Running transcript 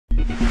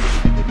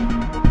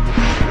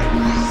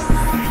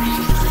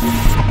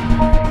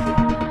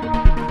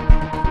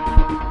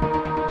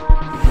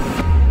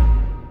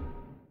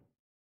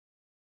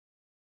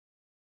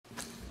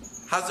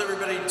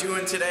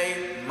doing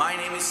today? My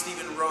name is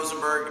Steven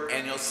Rosenberg,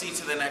 and you'll see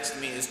to the next to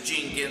me is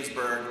Gene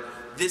Ginsberg.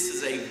 This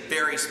is a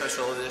very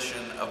special edition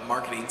of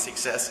Marketing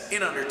Success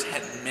in under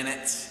 10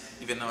 minutes,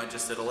 even though I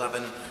just did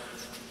 11.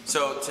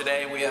 So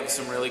today we have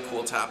some really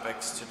cool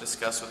topics to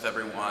discuss with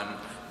everyone.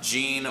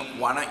 Gene,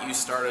 why don't you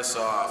start us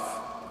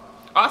off?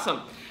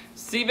 Awesome.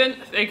 Steven,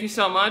 thank you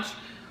so much.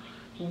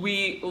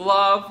 We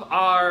love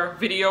our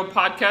video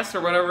podcast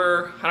or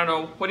whatever. I don't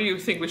know. What do you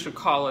think we should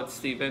call it,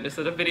 Steven? Is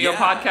it a video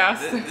podcast?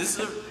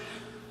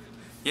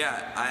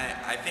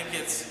 I think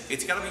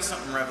it's got to be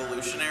something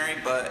revolutionary,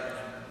 but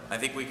I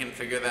think we can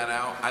figure that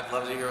out. I'd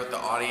love to hear what the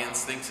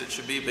audience thinks it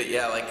should be, but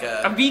yeah, like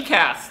a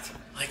V-cast.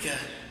 Like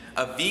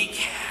a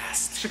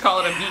V-cast. Should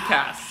call it a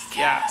V-cast.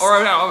 Yeah.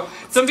 Or no,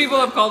 some people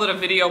have called it a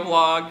video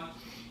blog.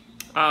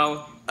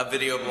 A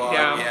video blog.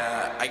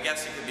 Yeah. I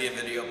guess it could be a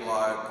video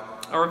blog.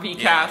 Or a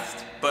V-cast.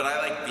 Yeah, but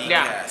I like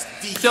V-cast.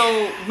 Yeah. V-cast.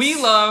 So we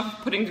love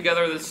putting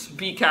together this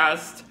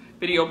V-cast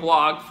video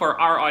blog for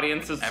our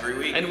audiences every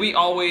week, and we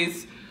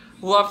always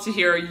love to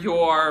hear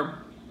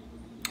your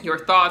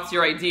thoughts,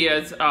 your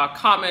ideas,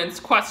 comments,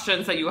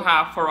 questions that you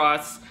have for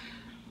us.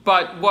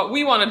 But what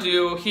we want to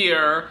do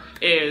here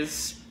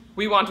is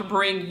we want to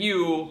bring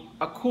you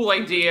a cool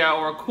idea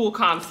or a cool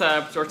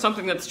concept or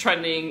something that's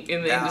trending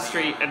in the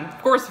industry, and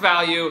of course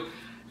value,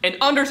 in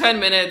under 10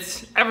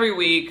 minutes every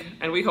week,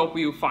 and we hope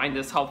you find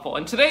this helpful.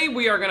 And today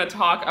we are going to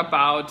talk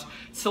about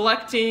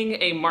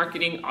selecting a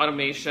marketing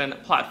automation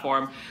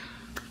platform.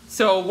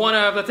 So one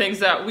of the things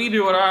that we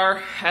do at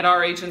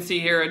our agency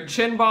here at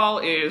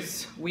Ginball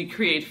is we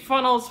create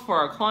funnels for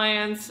our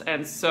clients,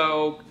 and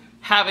so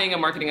having a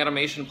marketing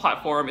automation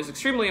platform is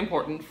extremely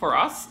important for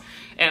us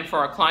and for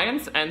our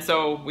clients, and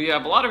so we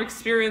have a lot of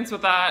experience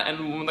with that.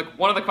 And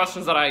one of the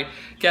questions that I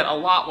get a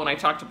lot when I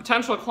talk to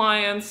potential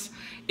clients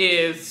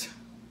is,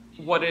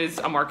 what is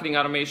a marketing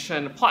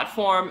automation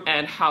platform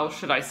and how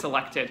should I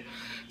select it?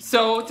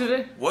 So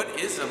today, what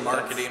is a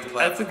marketing platform?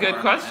 That's a good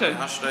question.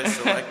 How should I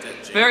select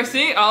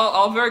it?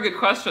 All very good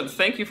questions.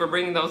 Thank you for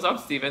bringing those up,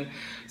 Steven.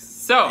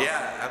 So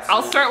yeah, absolutely.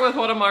 I'll start with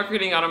what a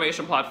marketing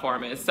automation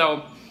platform is.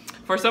 So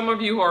for some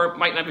of you who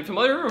might not be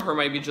familiar or who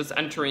might be just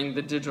entering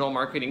the digital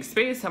marketing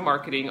space, a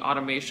marketing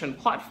automation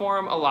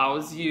platform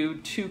allows you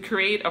to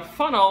create a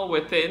funnel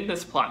within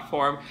this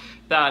platform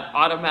that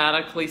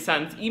automatically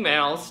sends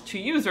emails to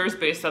users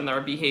based on their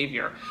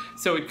behavior.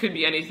 So it could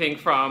be anything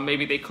from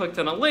maybe they clicked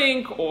on a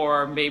link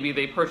or maybe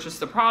they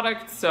purchased a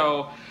product.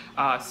 So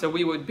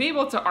we would be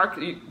able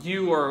to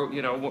you or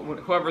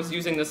whoever's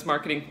using this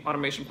marketing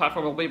automation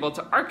platform will be able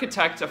to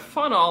architect a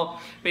funnel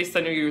based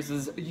on your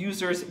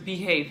users'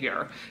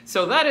 behavior.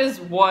 So that is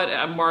what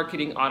a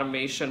marketing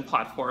automation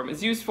platform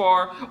is used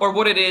for, or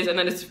what it is, and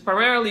then it's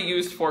primarily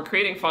used for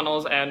creating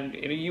funnels, and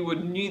you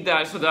would need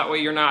that so that way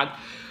you're not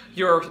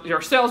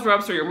your sales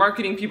reps or your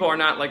marketing people are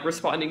not like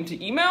responding to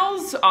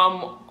emails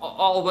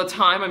all the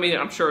time. I mean,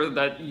 I'm sure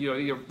that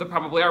they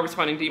probably are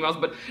responding to emails,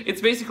 but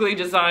it's basically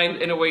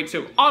designed in a way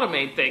to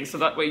automate things, so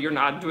that way you're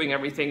not doing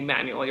everything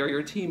manually, or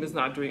your team is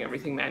not doing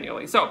everything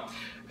manually. So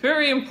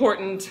very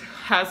important,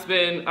 has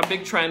been a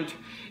big trend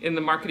in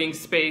the marketing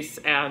space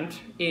and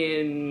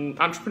in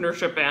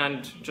entrepreneurship,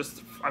 and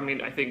just,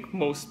 I think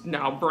most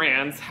now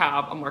brands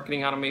have a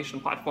marketing automation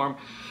platform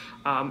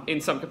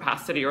in some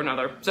capacity or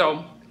another.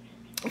 So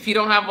if you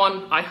don't have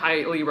one, I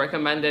highly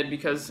recommend it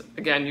because,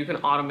 again, you can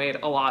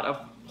automate a lot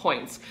of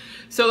points.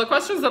 So the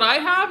questions that I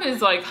have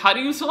is like, how do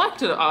you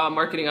select a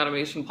marketing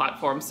automation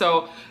platform?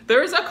 So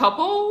there's a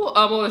couple,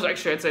 well, there's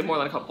actually, I'd say more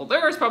than a couple.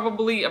 There's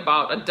probably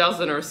about a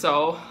dozen or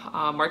so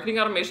marketing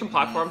automation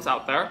platforms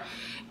out there.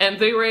 And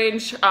they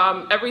range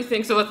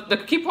everything. So the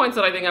key points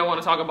that I think I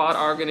want to talk about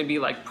are going to be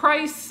like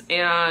price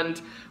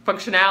and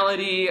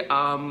functionality.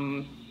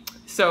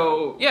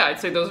 So yeah, I'd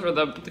say those are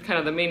the kind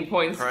of the main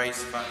points.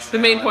 Price, functionality. The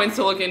main points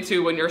to look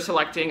into when you're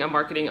selecting a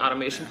marketing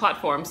automation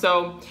platform.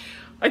 So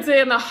I'd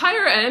say in the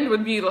higher end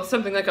would be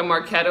something like a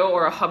Marketo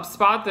or a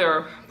HubSpot.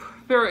 They're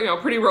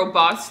pretty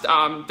robust,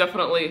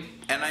 definitely.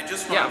 And I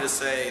just wanted to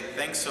say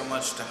thanks so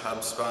much to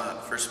HubSpot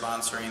for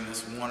sponsoring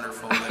this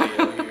wonderful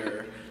video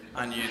here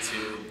on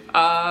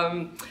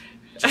YouTube.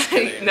 Just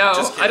kidding. No,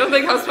 just kidding. I don't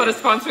think HubSpot is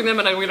sponsoring them,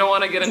 and we don't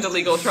want to get into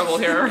legal trouble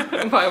here with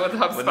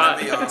HubSpot. Wouldn't that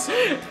be awesome?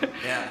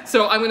 Yeah.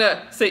 So I'm going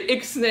to say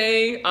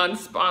ixnay on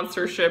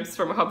sponsorships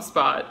from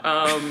HubSpot.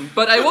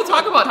 But I will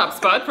talk about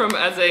HubSpot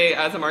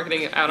as a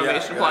marketing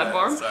automation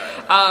platform.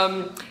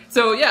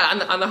 So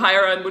yeah, on the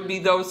higher end would be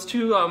those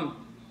two.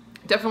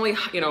 Definitely,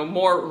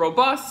 more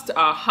robust,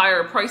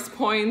 higher price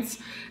points,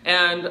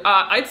 and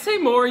I'd say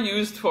more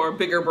used for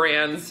bigger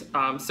brands.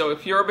 So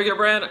if you're a bigger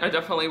brand, I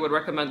definitely would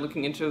recommend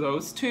looking into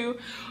those two.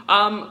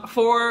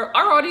 For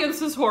our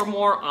audiences who are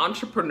more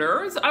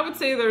entrepreneurs, I would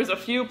say there's a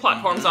few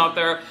platforms out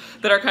there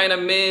that are kind of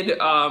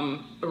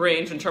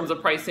mid-range in terms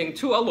of pricing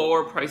to a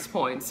lower price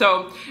point.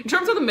 So in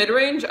terms of the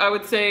mid-range, I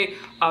would say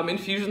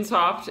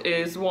Infusionsoft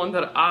is one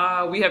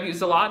that we have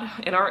used a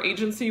lot in our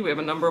agency. We have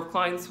a number of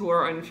clients who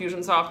are on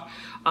Infusionsoft.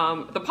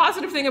 The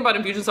positive thing about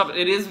Infusionsoft,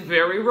 it is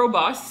very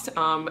robust.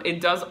 It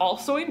does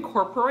also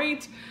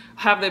incorporate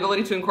have the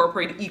ability to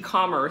incorporate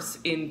e-commerce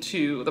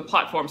into the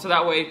platform. So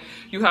that way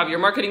you have your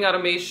marketing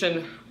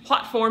automation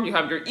platform, you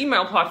have your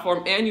email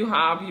platform, and you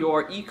have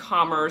your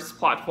e-commerce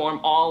platform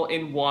all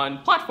in one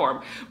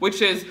platform,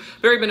 which is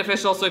very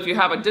beneficial. So if you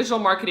have a digital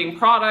marketing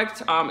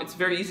product, it's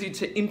very easy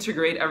to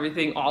integrate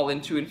everything all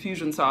into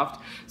Infusionsoft.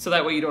 So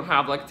that way you don't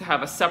have to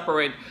have a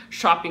separate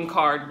shopping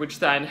cart, which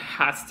then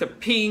has to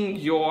ping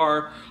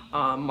your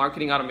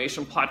marketing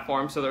automation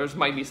platform. So there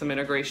might be some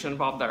integration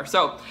involved there.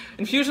 So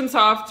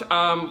Infusionsoft,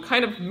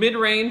 kind of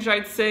mid-range,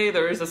 I'd say.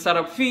 There is a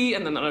setup fee,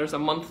 and then there's a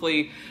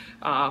monthly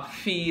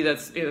fee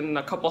that's in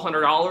a couple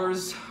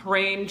 $100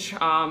 range,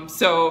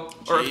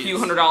 or a few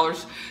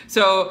 $100s.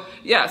 So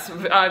yes,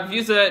 I've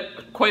used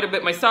it quite a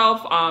bit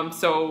myself.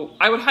 So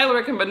I would highly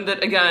recommend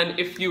it, again,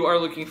 if you are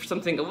looking for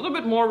something a little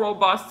bit more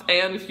robust,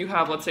 and if you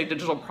have, let's say,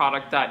 digital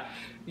product that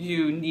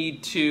you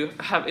need to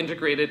have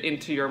integrated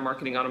into your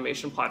marketing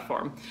automation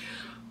platform.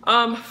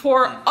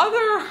 For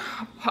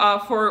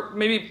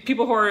maybe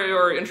people who are,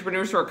 or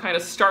entrepreneurs who are kind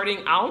of starting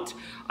out,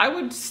 I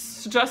would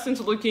suggest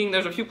into looking,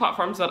 there's a few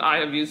platforms that I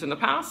have used in the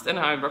past and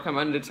I've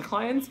recommended to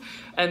clients,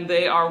 and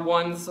they are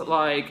ones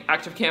like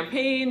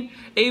ActiveCampaign,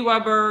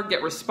 Aweber,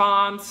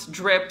 GetResponse,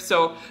 Drip.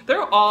 So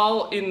they're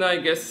all in, I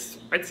guess,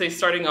 I'd say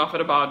starting off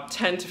at about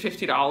 $10 to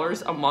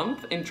 $50 a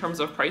month in terms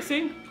of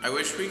pricing. I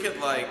wish we could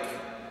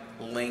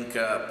link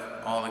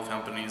up all the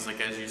companies,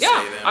 as you say.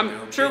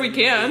 I'm sure we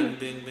can.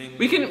 Bing, bing,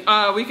 we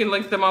can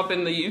link them up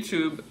in the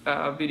YouTube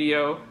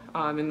video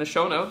in the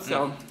show notes.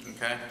 So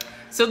okay.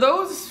 So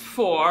those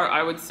four,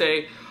 I would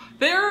say,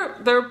 they're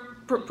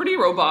pretty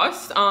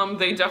robust.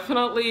 They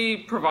definitely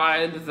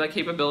provide the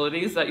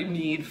capabilities that you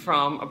need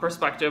from a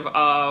perspective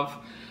of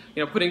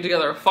putting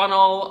together a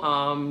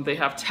funnel. They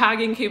have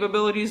tagging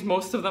capabilities.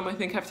 Most of them, I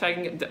think, have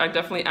tagging.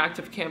 Definitely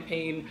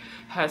ActiveCampaign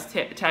has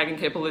tagging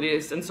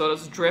capabilities, and so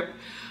does Drip.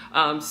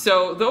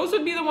 So those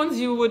would be the ones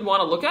you would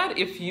want to look at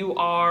if you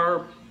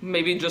are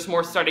maybe just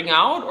more starting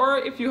out, or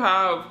if you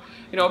have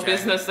a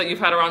business that you've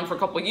had around for a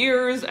couple of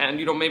years and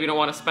you maybe don't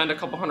want to spend a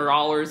couple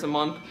 $100s a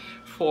month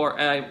for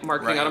a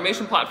marketing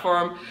automation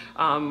platform.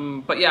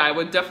 But yeah, I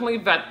would definitely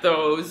vet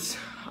those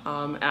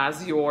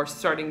as your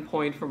starting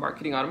point for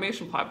marketing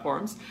automation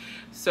platforms.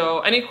 So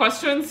any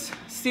questions,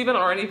 Stephen,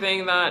 or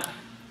anything that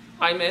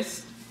I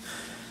missed?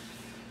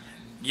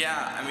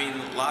 Yeah, I mean,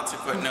 lots of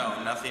questions.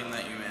 No, nothing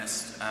that you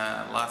missed.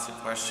 Lots of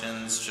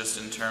questions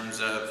just in terms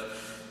of,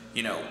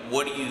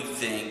 what do you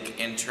think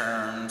in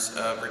terms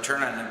of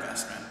return on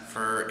investment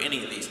for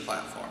any of these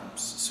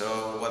platforms?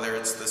 So whether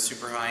it's the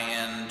super high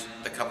end,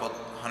 the couple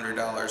 $100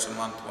 a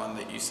month one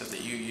that you said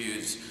that you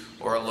use,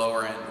 or a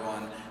lower end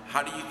one,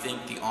 how do you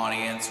think the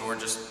audience or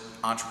just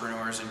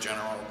entrepreneurs in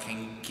general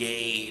can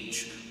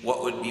gauge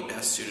what would be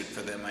best suited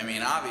for them? I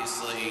mean,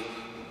 obviously,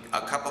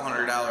 a couple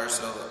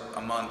 $100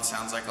 a month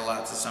sounds like a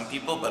lot to some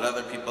people, but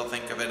other people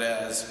think of it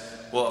as,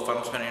 well, if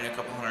I'm spending a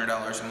couple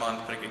 $100 a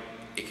month, but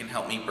it can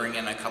help me bring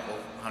in a couple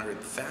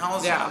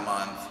 $100,000 a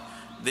month,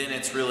 then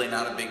it's really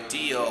not a big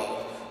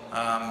deal.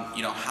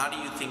 How do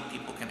you think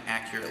people can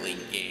accurately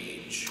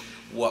gauge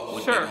what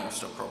would be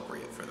most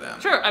appropriate for them?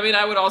 Sure. I mean,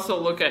 I would also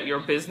look at your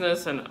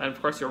business and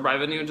of course your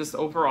revenue just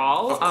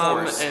overall. Of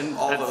course, and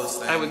all those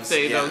things. I would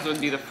say those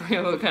would be the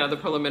kind of the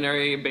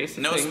preliminary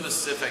basic things. No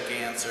specific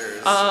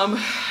answers.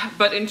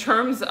 But in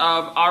terms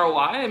of ROI,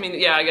 I mean,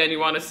 again, you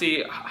want to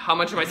see how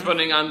much am I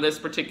spending on this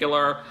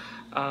particular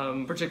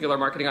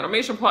marketing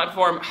automation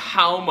platform?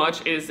 How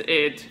much is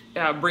it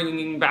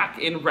bringing back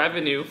in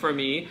revenue for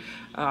me?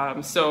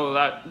 So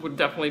that would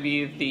definitely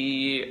be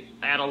the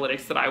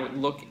analytics that I would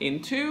look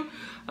into.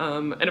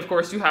 And of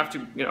course, you have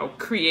to,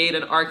 create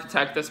and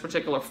architect this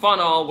particular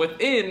funnel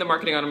within the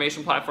marketing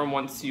automation platform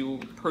once you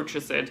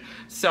purchase it.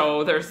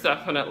 So there's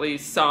definitely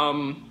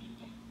some,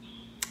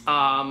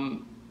 I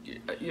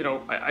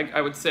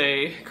would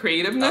say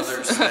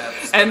creativeness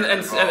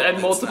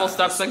and multiple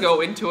steps that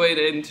go into it,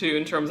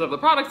 in terms of the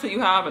products that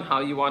you have and how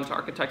you want to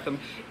architect them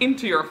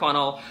into your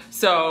funnel.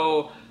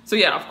 So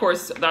yeah, of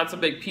course, that's a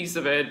big piece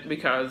of it,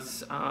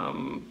 because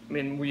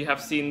we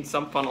have seen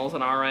some funnels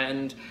on our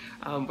end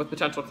with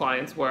potential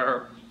clients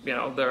where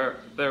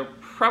they're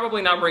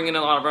probably not bringing in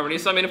a lot of revenue.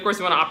 So of course,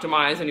 you want to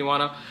optimize and you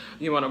want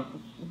to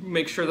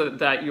make sure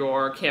that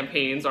your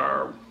campaigns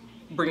are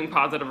bringing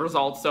positive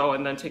results.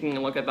 And then taking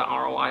a look at the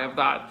ROI of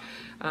that.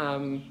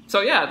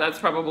 So yeah, that's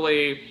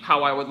probably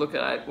how I would look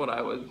at it.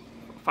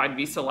 If I'd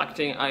be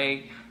selecting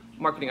a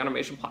marketing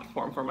automation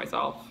platform for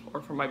myself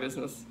or for my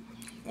business.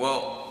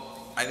 Well,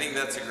 I think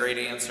that's a great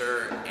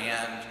answer,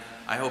 and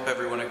I hope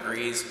everyone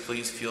agrees.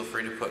 Please feel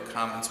free to put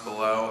comments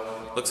below.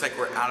 Looks like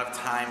we're out of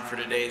time for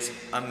today's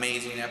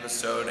amazing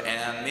episode,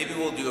 and maybe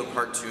we'll do a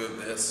part 2 of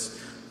this.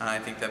 I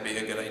think that'd be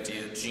a good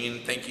idea.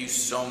 Jean, thank you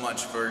so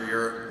much for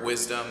your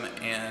wisdom,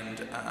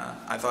 and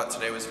I thought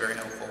today was very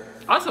helpful.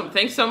 Awesome.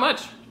 Thanks so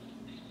much.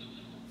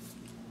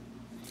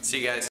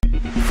 See you guys.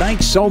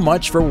 Thanks so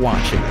much for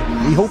watching.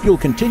 We hope you'll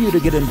continue to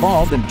get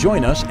involved and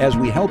join us as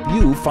we help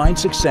you find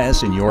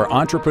success in your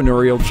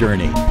entrepreneurial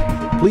journey.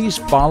 Please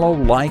follow,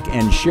 like,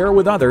 and share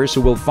with others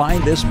who will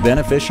find this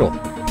beneficial.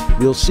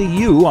 We'll see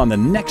you on the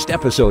next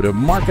episode of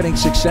Marketing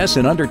Success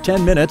in Under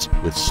 10 Minutes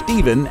with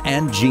Stephen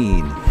and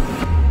Gene.